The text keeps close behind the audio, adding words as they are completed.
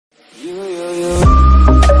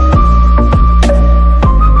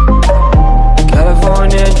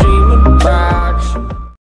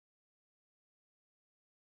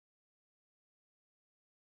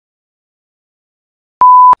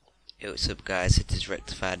what's up guys, it is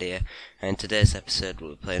Rectified here, and in today's episode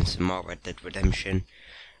we'll be playing some more Red Dead Redemption,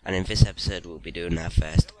 and in this episode we'll be doing our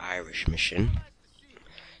first Irish mission,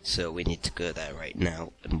 so we need to go there right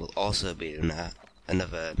now, and we'll also be doing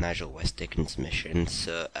another Nigel West Dickens mission,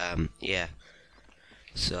 so yeah,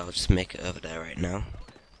 so I'll just make it over there right now,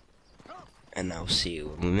 and I'll see you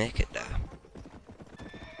when we make it there.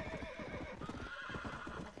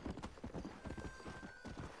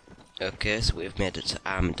 Okay, so we've made it to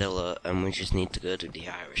Armadillo, and we just need to go to the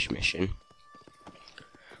Irish mission,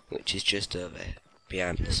 which is just over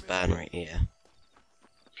behind the span right here.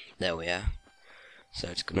 There we are. So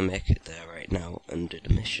it's gonna make it there right now and do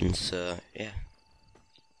the mission, so yeah.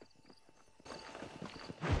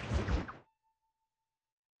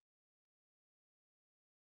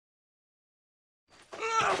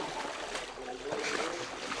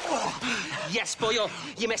 Yes, boyo,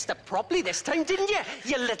 you messed up properly this time, didn't you?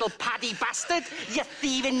 You little paddy bastard. You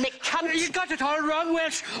thieving McCunt. You got it all wrong,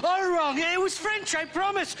 Welsh. All wrong. It was French, I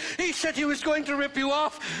promise. He said he was going to rip you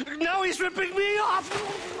off. Now he's ripping me off.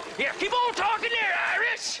 Here, keep on talking there,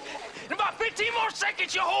 Irish. In about 15 more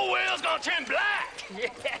seconds, your whole whale's gonna turn black.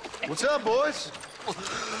 What's up, boys?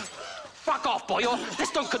 Fuck off, boyo.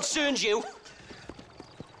 This don't concern you.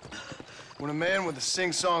 When a man with a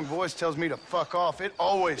sing-song voice tells me to fuck off, it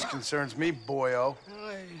always concerns me, boyo.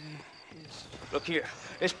 Look here,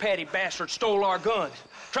 this paddy bastard stole our guns,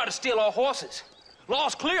 tried to steal our horses.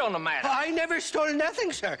 Law's clear on the matter. I never stole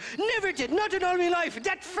nothing, sir. Never did. Not in all my life.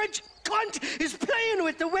 That French cunt is playing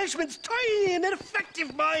with the Welshman's tiny and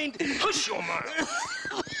ineffective mind. Hush your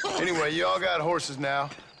mouth. Anyway, you all got horses now.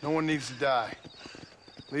 No one needs to die.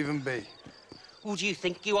 Leave them be. Who do you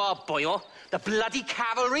think you are, boyo? The bloody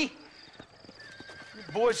cavalry?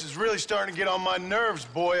 Your voice is really starting to get on my nerves,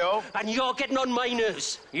 boyo. And you're getting on my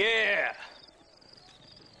nerves. Yeah.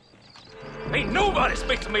 Ain't nobody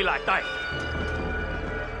speak to me like that.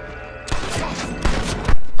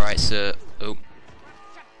 Alright, so... oh.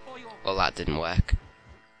 Well, that didn't work.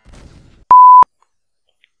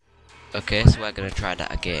 Okay, so we're gonna try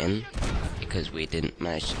that again, because we didn't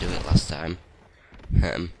manage to do it last time.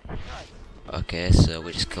 Okay, so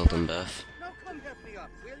we just killed them both. Now come help me up,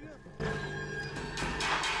 will you?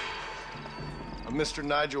 Mr.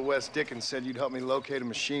 Nigel West Dickens said you'd help me locate a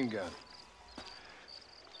machine gun.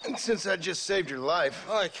 And since I just saved your life...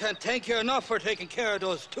 I can't thank you enough for taking care of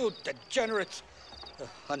those two degenerates.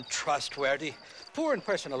 Untrustworthy, poor in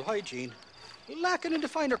personal hygiene, lacking in the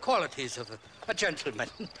finer qualities of a gentleman.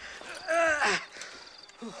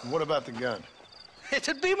 What about the gun?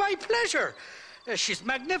 It'd be my pleasure. She's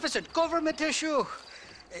magnificent, government issue.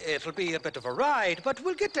 It'll be a bit of a ride, but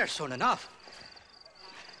we'll get there soon enough.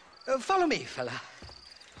 Follow me, fella.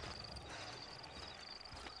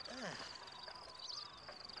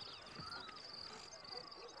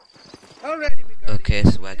 Already, Okay,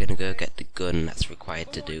 so we're gonna go get the gun that's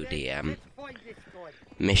required to do the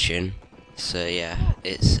mission. So yeah,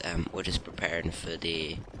 it's we're just preparing for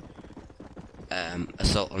the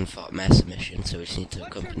assault on Fort Mercer mission. So we just need to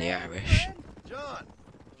accompany Irish.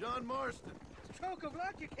 John Marston. Stroke of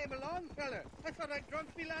luck, you came along, fella. I thought I'd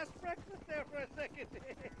drunk me last breakfast there for a second.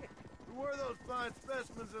 Who were those fine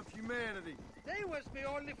specimens of humanity? They was me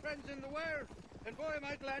only friends in the world. And boy, am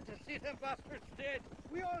I glad to see them bastards dead.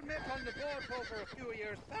 We all met on the boat over a few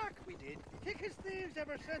years back, we did. Thick as thieves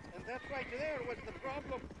ever since, and that right there was the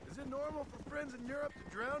problem. Is it normal for friends in Europe to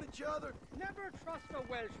drown each other? Never trust a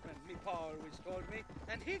Welshman, me pa always told me.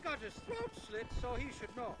 And he got his throat slit, so he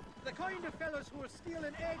should know. The kind of fellas who will steal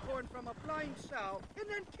an acorn from a blind sow and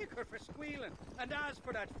then kick her for squealing. And as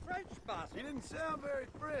for that French bastard... He didn't sound very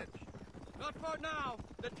French. Not for now.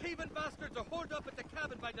 The thieving bastards are holed up at the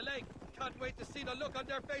cabin by the lake. Can't wait to see the look on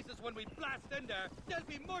their faces when we blast in there. They'll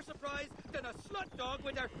be more surprised than a slut dog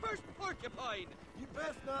with their first porcupine. You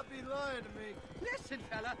best not be lying to me. Listen,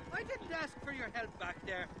 fella, I didn't ask for your help back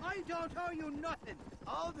there. I don't owe you nothing.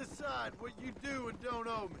 I'll decide what you do and don't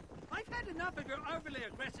owe me. I've had enough of your overly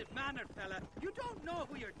aggressive manner, fella. You don't know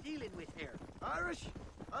who you're dealing with here. Irish,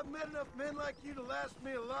 I've met enough men like you to last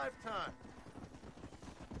me a lifetime.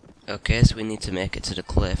 Okay, so we need to make it to the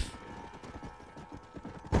cliff.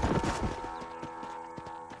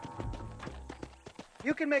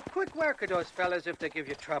 You can make quick work of those fellas if they give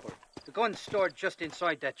you trouble. The gun's stored just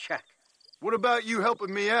inside that shack. What about you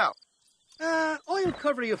helping me out? I'll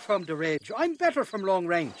cover you from the ridge. I'm better from long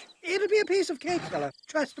range. It'll be a piece of cake, fella.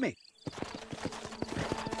 Trust me.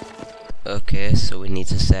 Okay, so we need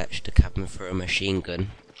to search the cabin for a machine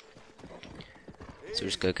gun. So we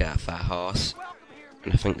just go get off our horse.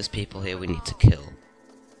 And I think there's people here we need to kill.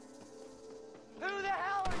 Who the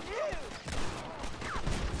hell are you?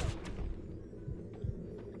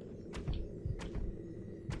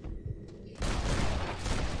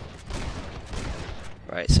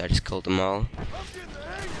 Right, so I just killed them all.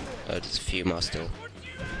 Oh, there's a few more still.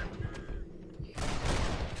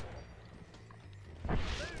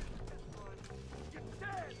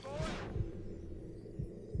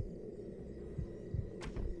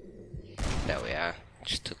 There we are.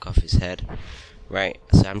 Just took off his head. Right,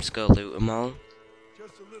 so I'm just gonna loot them all.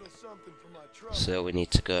 So we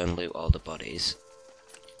need to go and loot all the bodies.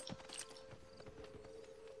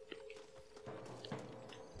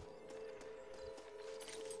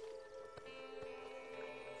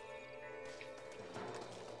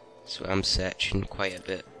 So I'm searching quite a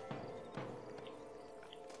bit.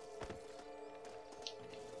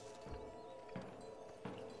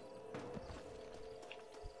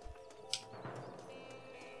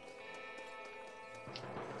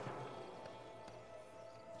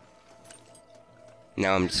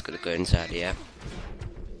 Now I'm just gonna go inside here.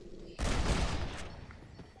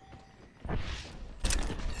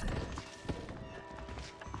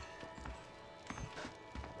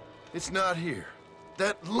 It's not here.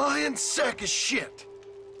 That lying sack of shit!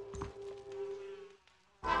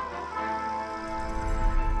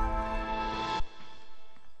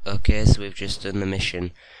 Okay, so we've just done the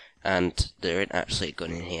mission, and there ain't actually a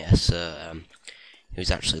gun in here, so he was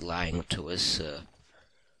actually lying to us, so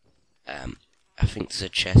I think there's a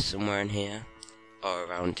chest somewhere in here, or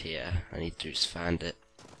around here. I need to just find it.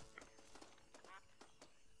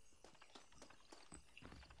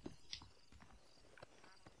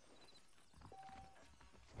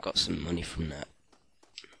 Got some money from that.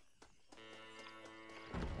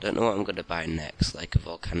 Don't know what I'm gonna buy next, like a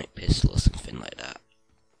volcanic pistol or something like that.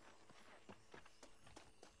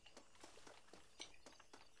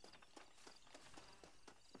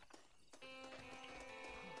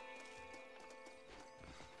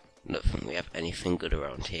 Don't think we have anything good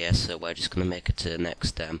around here, so we're just gonna make it to the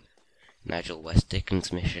next Nigel West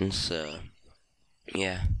Dickens mission, so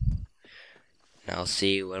yeah. And I'll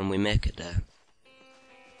see you when we make it there.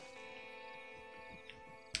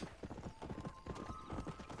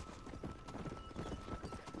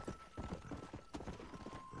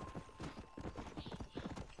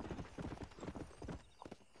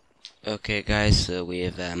 Okay guys, so we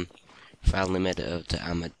have finally made it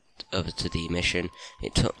over to the mission.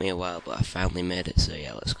 It took me a while, but I finally made it, so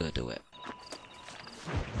yeah, let's go do it.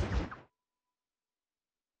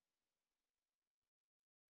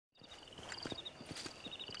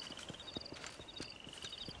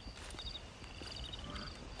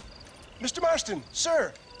 Mr. Marston,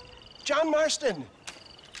 sir! John Marston!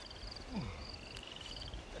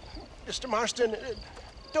 Mr. Marston,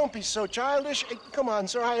 don't be so childish. Come on,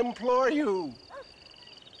 sir, I implore you.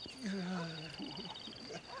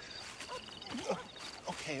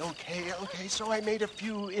 Okay, so I made a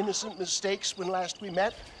few innocent mistakes when last we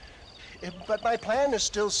met. But my plan is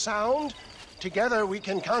still sound. Together we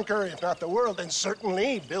can conquer, if not the world, then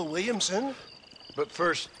certainly Bill Williamson. But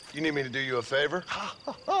first, you need me to do you a favor?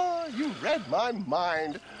 You read my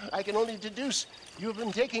mind. I can only deduce you have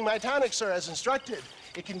been taking my tonic, sir, as instructed.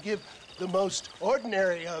 It can give the most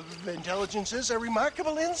ordinary of intelligences a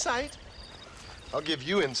remarkable insight. I'll give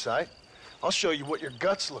you insight. I'll show you what your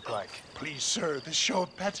guts look like. Please, sir, this show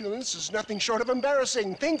of petulance is nothing short of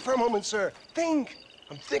embarrassing. Think for a moment, sir. Think.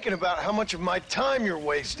 I'm thinking about how much of my time you're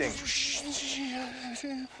wasting.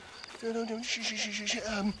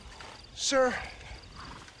 Sir,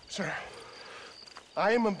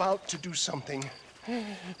 I am about to do something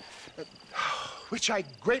which I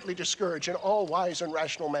greatly discourage in all wise and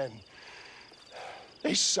rational men.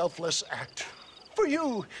 A selfless act for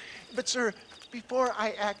you. But, sir, before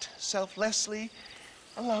I act selflessly,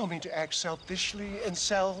 allow me to act selfishly and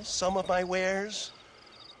sell some of my wares.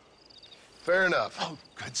 Fair enough. Oh,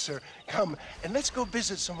 good, sir. Come, and let's go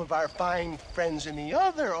visit some of our fine friends in the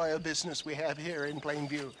other oil business we have here in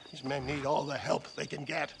Plainview. These men need all the help they can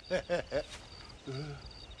get.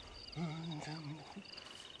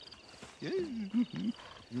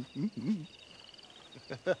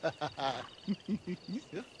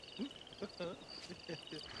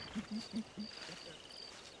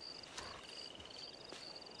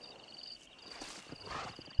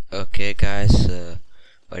 Okay guys,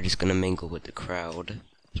 we're just gonna mingle with the crowd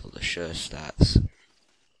till the show starts.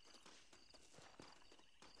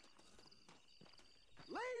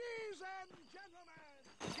 Ladies and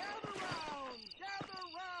gentlemen, gather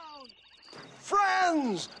round!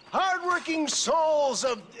 Friends, hardworking souls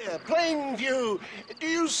of Plainview, do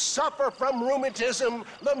you suffer from rheumatism,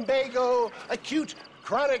 lumbago, acute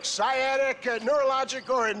chronic sciatic, neurologic,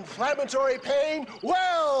 or inflammatory pain?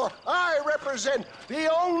 Well, I represent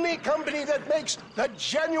the only company that makes the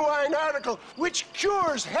genuine article which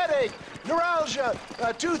cures headache, neuralgia,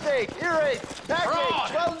 toothache, earache,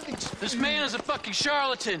 backache, Rod! This man is a fucking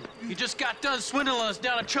charlatan. He just got done swindling us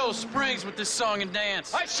down at Cho Springs with this song and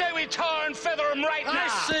dance. I say we tar and feather him right now. I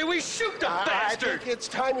say we shoot the I bastard! think it's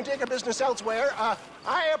time we take our business elsewhere.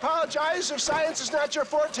 I apologize if science is not your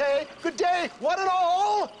forte. Good day, one and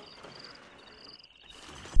all.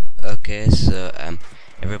 Okay, so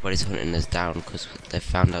everybody's hunting us down because they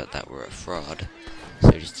found out that we're a fraud. So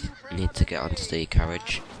we just need to get onto the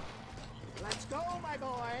carriage. Let's go, my boy.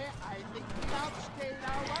 I think we outstayed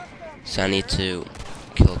our welcome. So I need to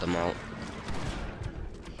kill them all.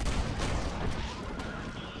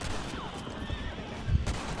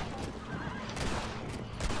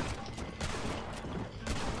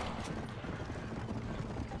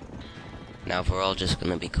 Now they're all just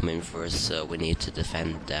gonna be coming for us, so we need to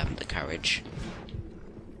defend the carriage.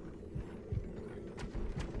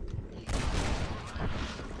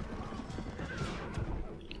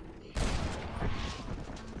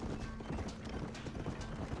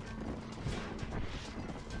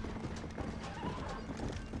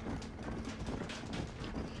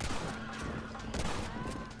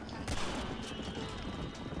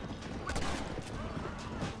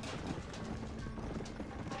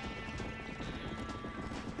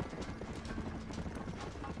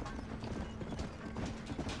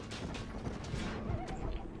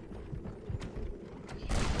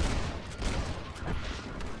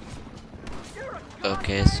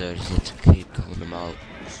 Okay, so I just need to keep calling them out.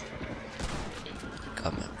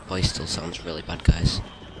 God, my voice still sounds really bad, guys.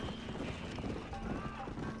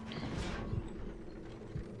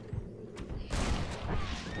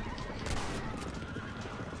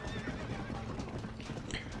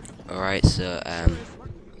 Alright, so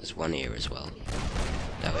there's one here as well.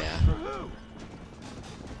 There we are.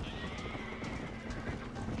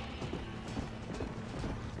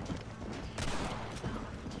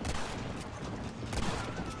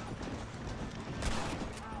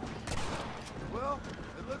 Well,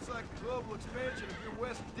 it looks like the global expansion of your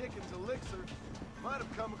West Dickens elixir might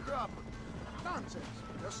have come a cropper. Nonsense.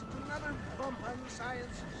 Just another bump on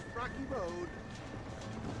science's rocky road.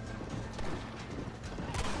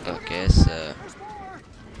 Okay, so There's more.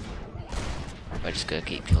 I just gotta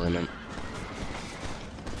keep killing them.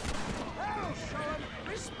 That'll show 'em.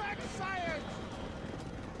 Respect science.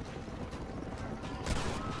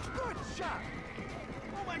 Good shot.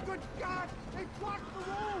 Oh my good God! They blocked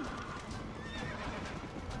the road.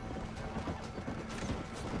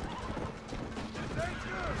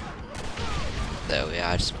 There we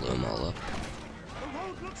are, I just blew them all up. The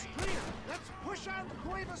road looks clear. Let's push on to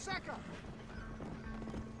Cueva Seca.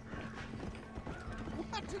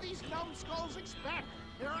 What do these numbskulls expect?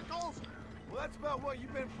 Miracles? Well, that's about what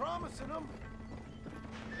you've been promising them.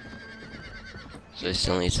 So I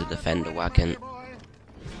still need to defend the wagon.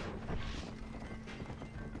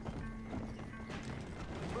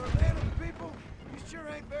 For a man of the people, you sure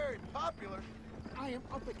ain't very popular. I am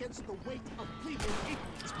up against the weight of bleeding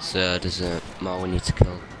ignorance. So there's more we need to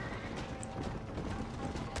kill.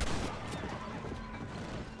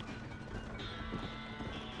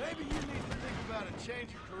 Maybe you need to think about a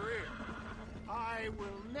change of career. I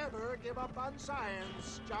will never give up on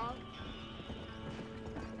science, John.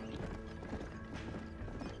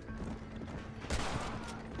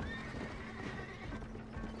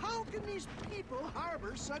 How can these people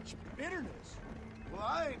harbor such bitterness? Well,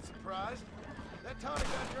 I ain't surprised. That tonic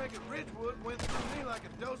I drank at Ridgewood went through me like a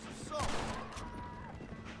dose of salt.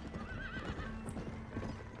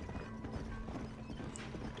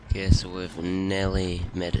 Okay, so we've nearly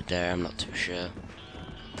made it there, I'm not too sure.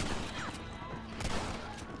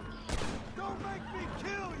 Don't make me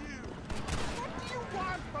kill you! What do you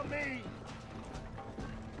want from me?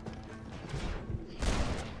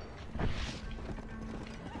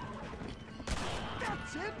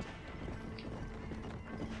 That's it.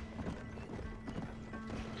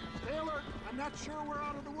 Stay alert. I'm not sure we're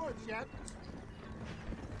out of the woods yet.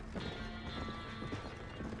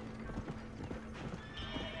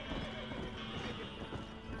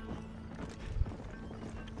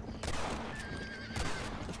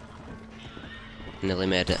 Nearly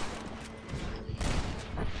made it.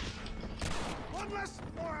 One less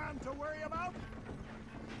moron to worry about.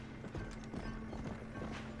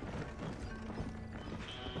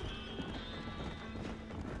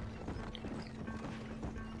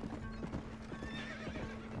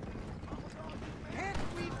 Can't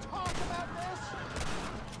we talk about this?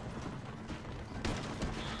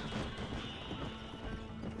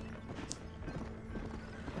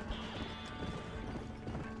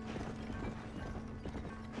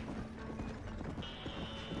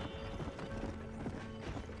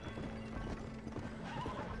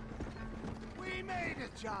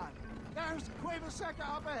 it, John. There's Cuevaseca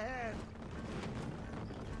up ahead.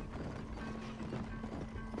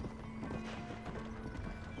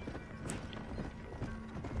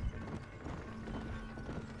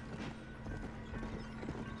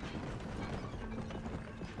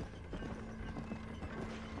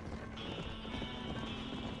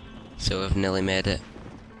 So we've nearly made it.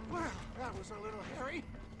 Well, that was a little hairy.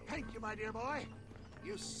 Thank you, my dear boy.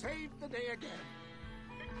 You saved the day again.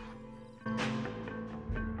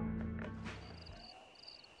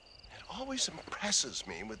 It always impresses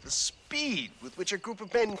me with the speed with which a group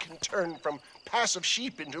of men can turn from passive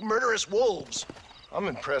sheep into murderous wolves. I'm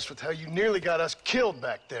impressed with how you nearly got us killed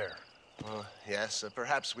back there. Yes,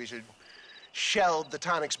 perhaps we should shelve the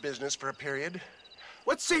tonics business for a period.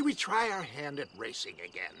 Let's say we try our hand at racing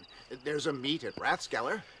again. There's a meet at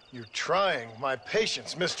Rathskeller. You're trying my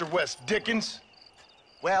patience, Mr. West Dickens.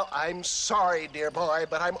 Well, I'm sorry, dear boy,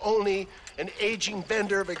 but I'm only an aging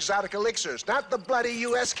vendor of exotic elixirs, not the bloody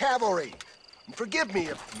U.S. cavalry. Forgive me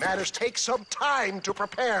if matters take some time to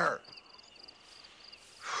prepare.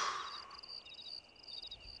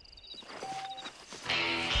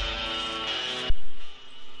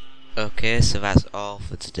 Okay, so that's all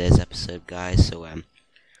for today's episode, guys. So I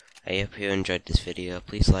hope you enjoyed this video.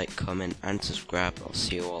 Please like, comment and subscribe. I'll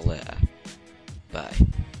see you all later. Bye.